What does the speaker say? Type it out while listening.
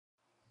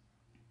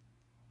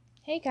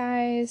Hey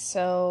guys,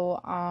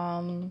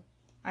 I'm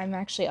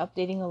actually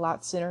updating a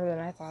lot sooner than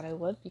I thought I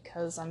would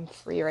because I'm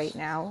free right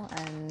now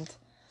and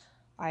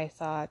I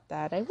thought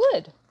that I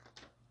would.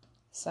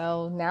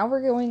 So now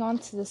we're going on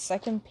to the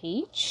second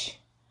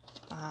page,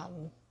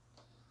 um,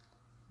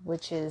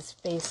 which is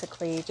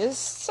basically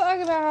just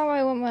talking about how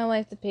I want my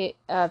life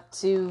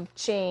to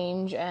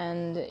change,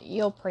 and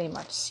you'll pretty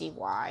much see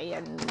why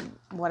and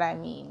what I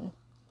mean.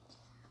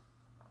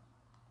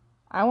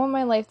 I want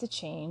my life to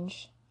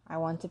change. I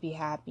want to be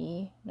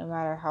happy. No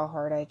matter how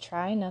hard I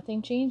try,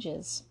 nothing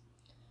changes.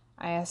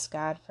 I ask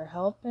God for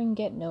help and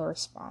get no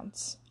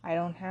response. I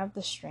don't have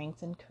the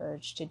strength and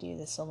courage to do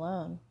this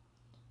alone.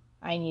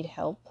 I need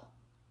help.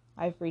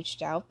 I've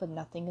reached out, but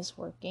nothing is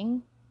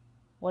working.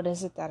 What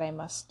is it that I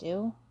must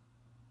do?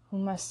 Who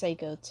must I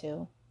go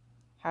to?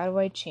 How do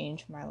I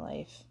change my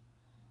life?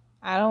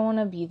 I don't want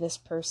to be this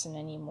person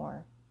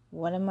anymore.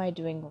 What am I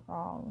doing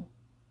wrong?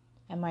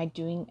 Am I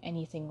doing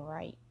anything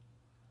right?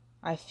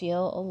 I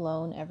feel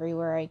alone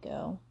everywhere I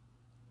go.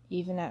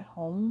 Even at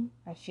home,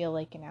 I feel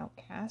like an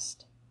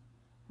outcast.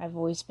 I've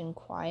always been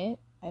quiet.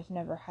 I've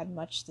never had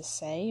much to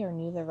say or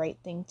knew the right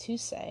thing to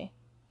say.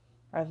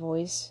 I've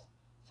always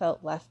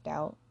felt left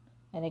out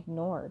and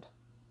ignored.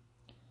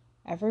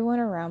 Everyone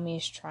around me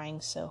is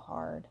trying so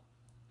hard.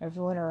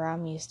 Everyone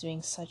around me is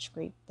doing such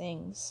great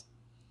things.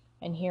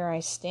 And here I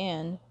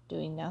stand,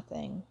 doing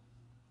nothing.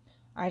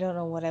 I don't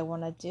know what I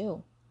want to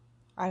do.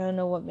 I don't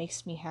know what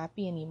makes me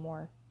happy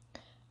anymore.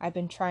 I've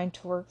been trying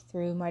to work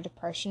through my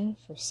depression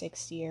for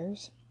 6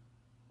 years.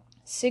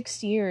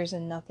 6 years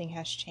and nothing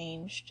has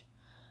changed.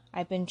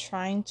 I've been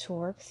trying to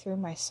work through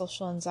my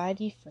social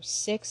anxiety for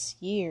 6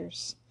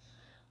 years.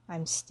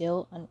 I'm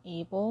still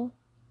unable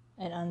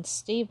and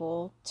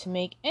unstable to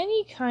make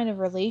any kind of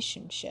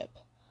relationship.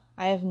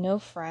 I have no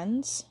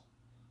friends.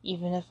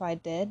 Even if I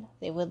did,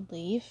 they would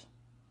leave.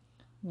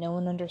 No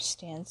one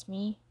understands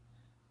me.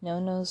 No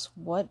one knows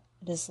what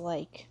it is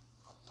like.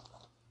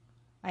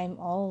 I am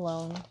all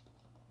alone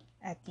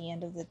at the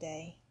end of the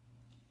day.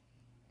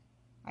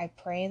 I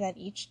pray that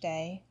each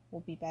day will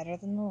be better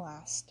than the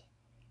last.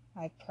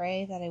 I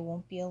pray that I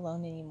won't be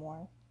alone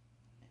anymore.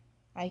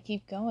 I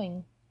keep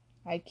going.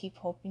 I keep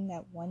hoping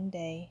that one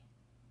day,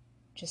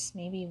 just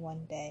maybe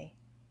one day,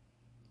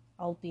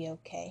 I'll be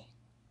okay.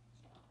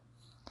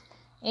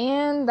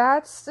 And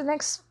that's the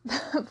next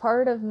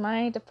part of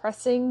my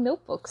depressing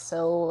notebook,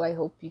 so I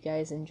hope you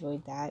guys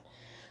enjoyed that.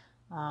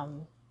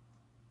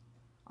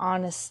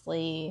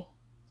 Honestly,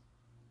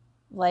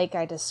 like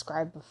I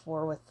described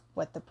before with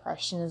what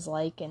depression is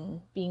like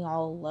and being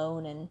all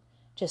alone and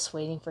just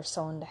waiting for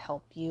someone to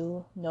help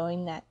you,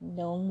 knowing that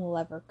no one will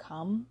ever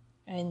come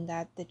and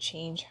that the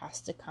change has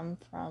to come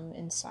from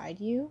inside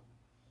you.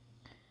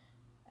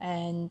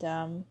 And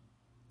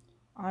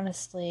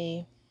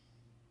honestly,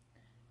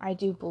 I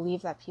do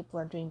believe that people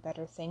are doing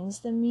better things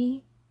than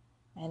me,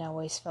 and I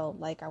always felt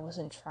like I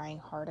wasn't trying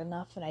hard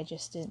enough and I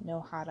just didn't know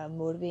how to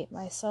motivate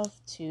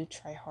myself to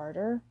try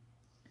harder.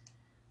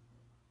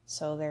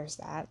 So there's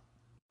that.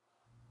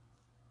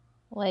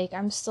 Like,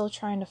 I'm still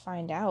trying to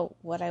find out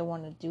what I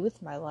want to do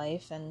with my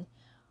life, and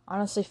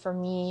honestly, for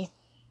me,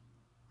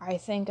 I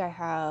think I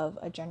have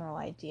a general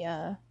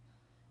idea.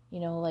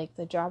 Like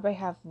the job I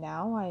have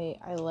now,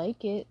 I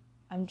like it.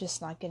 I'm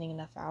just not getting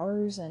enough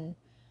hours, and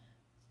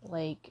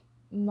like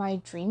my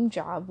dream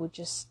job would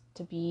just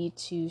to be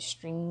to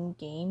stream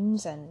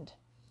games and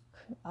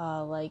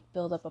like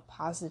build up a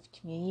positive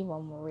community,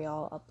 one where we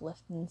all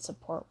uplift and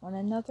support one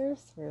another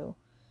through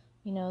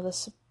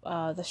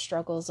the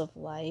struggles of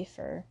life,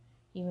 or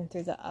even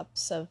through the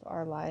ups of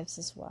our lives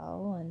as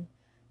well. And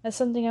that's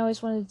something I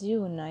always wanted to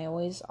do, and I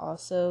always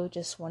also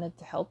just wanted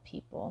to help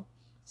people.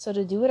 So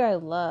to do what I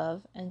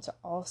love and to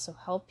also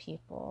help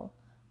people,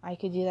 I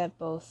could do that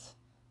both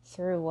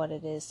through what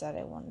it is that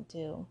I want to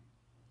do.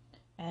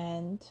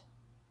 And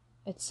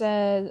I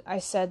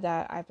said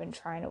that I've been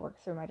trying to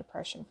work through my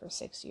depression for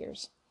 6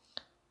 years.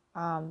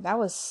 That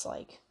was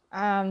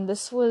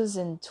this was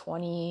in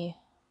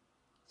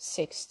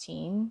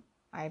 2016,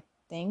 I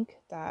think,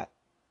 that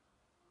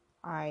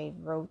I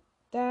wrote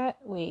that.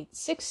 Wait,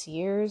 6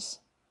 years?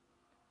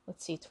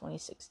 Let's see,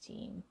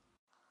 2016.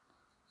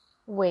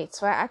 Wait,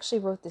 so I actually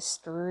wrote this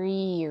 3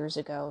 years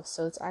ago,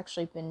 so it's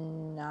actually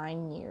been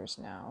 9 years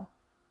now.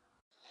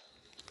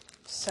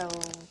 So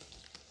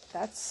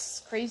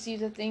that's crazy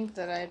to think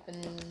that I've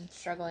been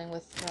struggling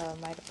with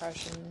my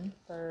depression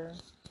for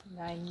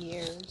 9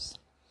 years.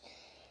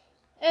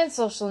 And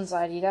social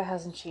anxiety, that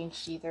hasn't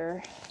changed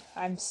either.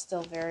 I'm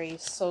still very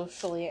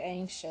socially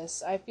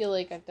anxious. I feel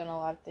like I've done a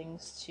lot of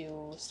things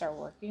to start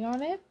working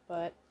on it,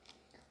 but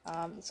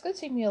it's going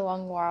to take me a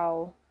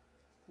while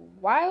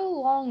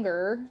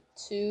longer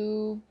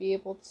to be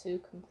able to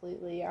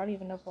completely, I don't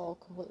even know if I'll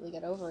completely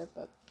get over it,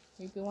 but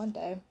maybe one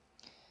day.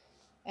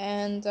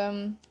 And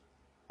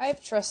I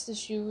have trust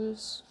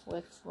issues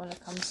with when it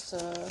comes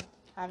to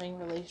having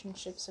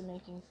relationships and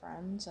making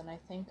friends, and I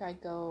think I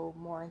go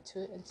more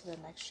into the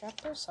next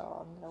chapter, so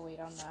I'm gonna wait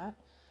on that.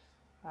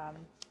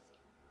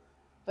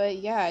 But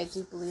yeah, I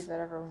do believe that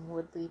everyone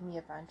would leave me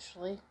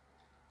eventually.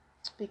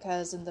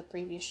 because in the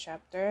previous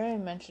chapter I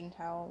mentioned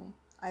how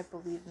I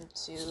believe I'm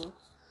too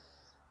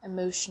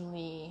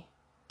emotionally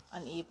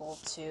unable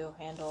to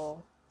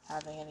handle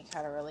having any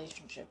kind of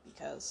relationship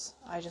because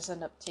I just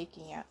end up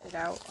taking it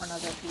out on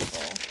other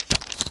people.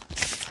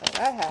 So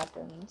that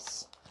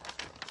happens.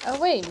 Oh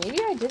wait, maybe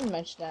I didn't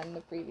mention that in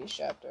the previous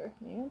chapter.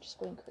 Maybe I'm just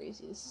going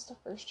crazy. This is the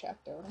first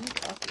chapter. What am I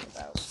talking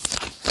about?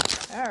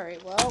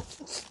 Alright, well,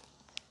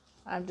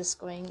 I'm just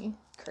going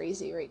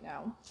crazy right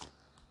now.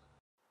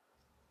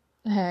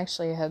 I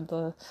actually had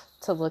to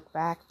look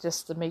back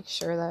just to make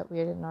sure that we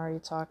didn't already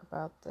talk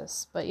about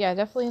this. But yeah,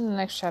 definitely in the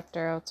next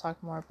chapter I'll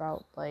talk more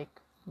about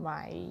like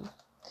my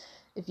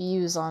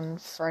views on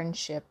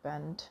friendship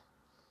and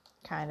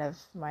kind of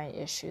my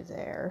issue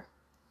there.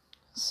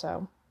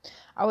 So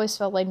I always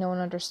felt like no one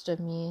understood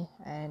me,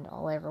 and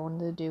all I ever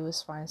wanted to do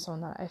was find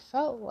someone that I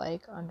felt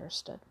like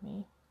understood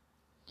me.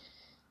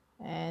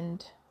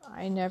 And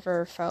I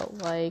never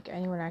felt like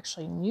anyone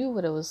actually knew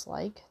what it was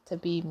like to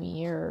be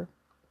me, or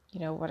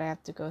what I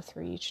have to go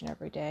through each and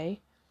every day.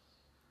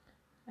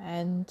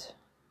 And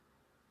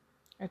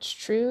it's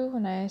true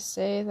when I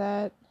say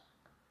that,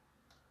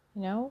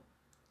 I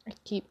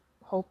keep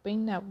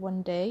hoping that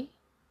one day,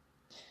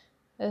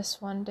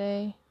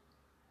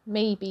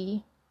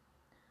 maybe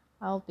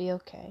I'll be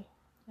okay.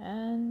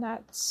 And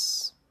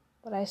that's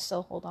what I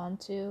still hold on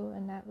to,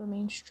 and that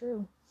remains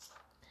true.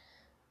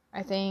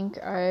 I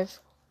think I've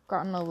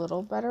gotten a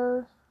little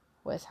better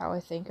with how I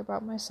think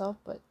about myself,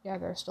 but yeah,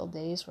 there are still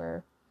days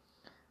where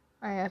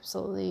I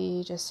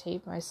absolutely just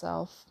hate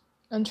myself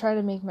and try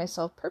to make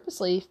myself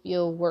purposely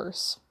feel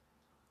worse.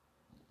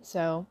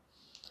 So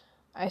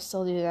I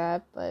still do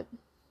that, but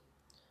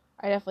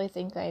I definitely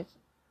think I've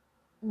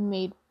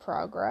made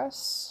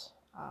progress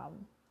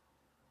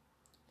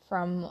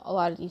from a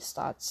lot of these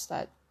thoughts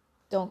that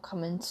don't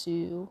come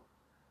into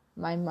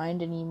my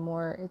mind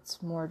anymore.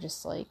 It's more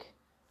just like,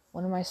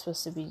 what am I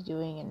supposed to be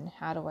doing and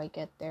how do I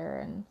get there?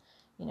 And,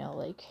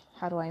 like,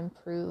 how do I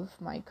improve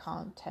my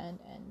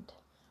content and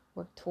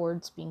work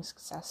towards being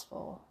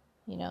successful?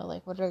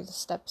 Like, what are the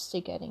steps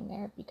to getting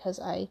there? Because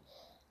I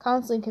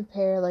constantly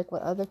compare, like,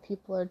 what other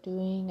people are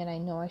doing, and I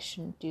know I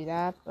shouldn't do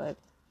that, but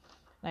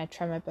I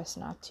try my best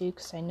not to,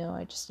 because I know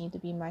I just need to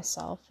be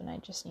myself, and I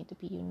just need to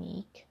be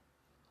unique,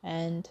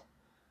 and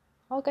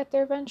I'll get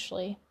there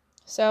eventually.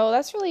 So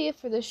that's really it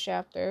for this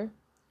chapter.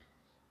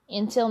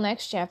 Until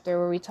next chapter,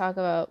 where we talk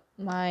about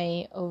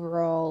my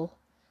overall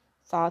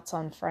thoughts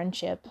on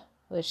friendship,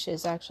 which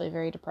is actually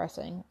very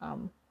depressing.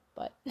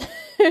 But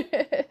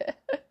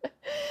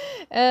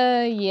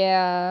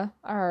yeah.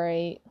 All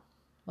right.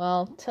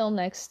 Well, till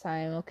next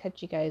time. I'll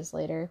catch you guys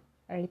later.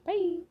 All right,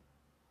 bye.